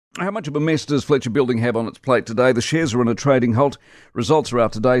How much of a mess does Fletcher Building have on its plate today? The shares are in a trading halt. Results are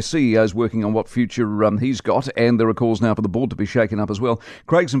out today. CEO's working on what future he's got, and there are calls now for the board to be shaken up as well.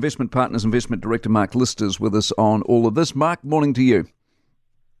 Craig's Investment Partners Investment Director Mark Lister's with us on all of this. Mark, morning to you.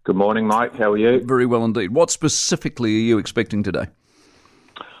 Good morning, Mike. How are you? Very well indeed. What specifically are you expecting today?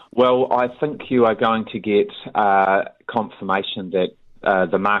 Well, I think you are going to get confirmation that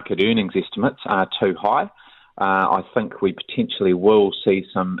the market earnings estimates are too high. I think we potentially will see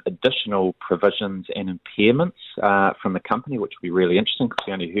some additional provisions and impairments from the company, which will be really interesting because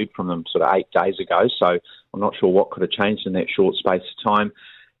we only heard from them sort of 8 days ago. So I'm not sure what could have changed in that short space of time.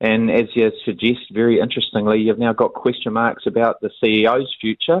 And as you suggest, very interestingly, you've now got question marks about the CEO's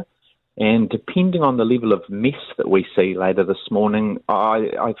future. And depending on the level of mess that we see later this morning,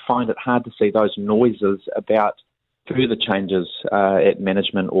 I find it hard to see those noises about further changes at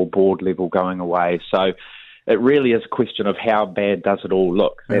management or board level going away. So it really is a question of how bad does it all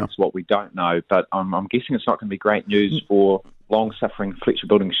look. That's what we don't know. But I'm guessing it's not going to be great news for long-suffering Fletcher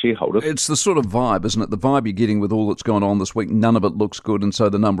Building shareholders. It's the sort of vibe, isn't it? The vibe you're getting with all that's gone on this week. None of it looks good, and so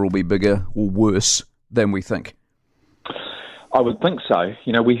the number will be bigger or worse than we think. I would think so.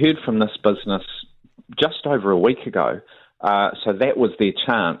 You know, we heard from this business just over a week ago. So that was their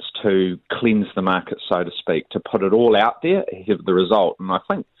chance to cleanse the market, so to speak, to put it all out there ahead of the result. And I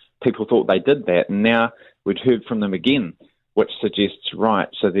think people thought they did that. And now we'd heard from them again, which suggests, right,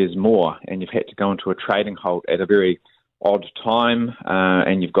 so there's more. And you've had to go into a trading halt at a very odd time.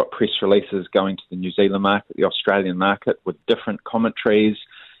 And you've got press releases going to the New Zealand market, the Australian market, with different commentaries.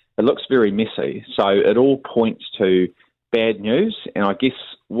 It looks very messy. So it all points to bad news. And I guess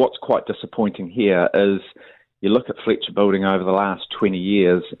what's quite disappointing here is you look at Fletcher Building over the last 20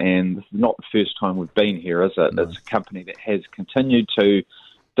 years, and this is not the first time we've been here, is it? No. It's a company that has continued to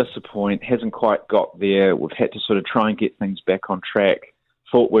disappoint, hasn't quite got there. We've had to sort of try and get things back on track.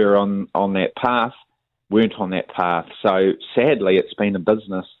 Thought we were on that path, weren't on that path. So sadly, it's been a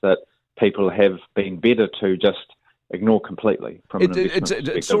business that people have been better to just ignore completely. From an investment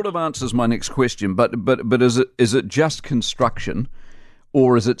perspective. It sort of answers my next question, but is it just construction,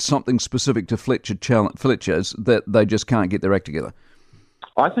 or is it something specific to Fletcher's that they just can't get their act together?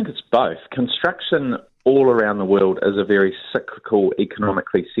 I think it's both. Construction all around the world is a very cyclical,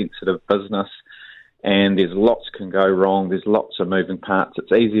 economically sensitive business, and there's lots can go wrong. There's lots of moving parts.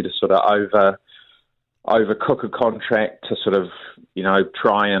 It's easy to sort of overcook a contract to sort of, you know,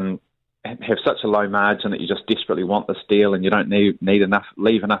 try and have such a low margin that you just desperately want this deal and you don't need enough,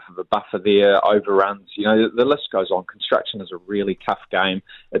 leave enough of a buffer there, overruns. You know, the list goes on. Construction is a really tough game.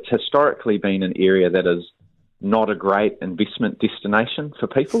 It's historically been an area that is not a great investment destination for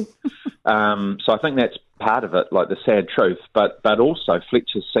people. So I think that's part of it, like the sad truth. But also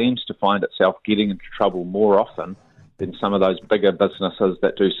Fletcher seems to find itself getting into trouble more often than some of those bigger businesses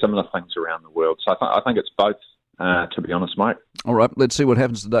that do similar things around the world. So I think it's both, to be honest, Mike. All right, let's see what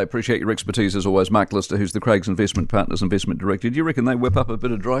happens today. Appreciate your expertise as always. Mark Lister, who's the Craig's Investment Partners Investment Director. Do you reckon they whip up a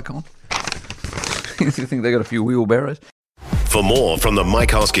bit of dry con? Do you think they got a few wheelbarrows? For more from the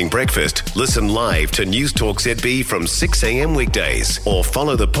Mike Hosking Breakfast, listen live to News Talk ZB from 6 a.m. weekdays or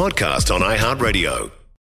follow the podcast on iHeartRadio.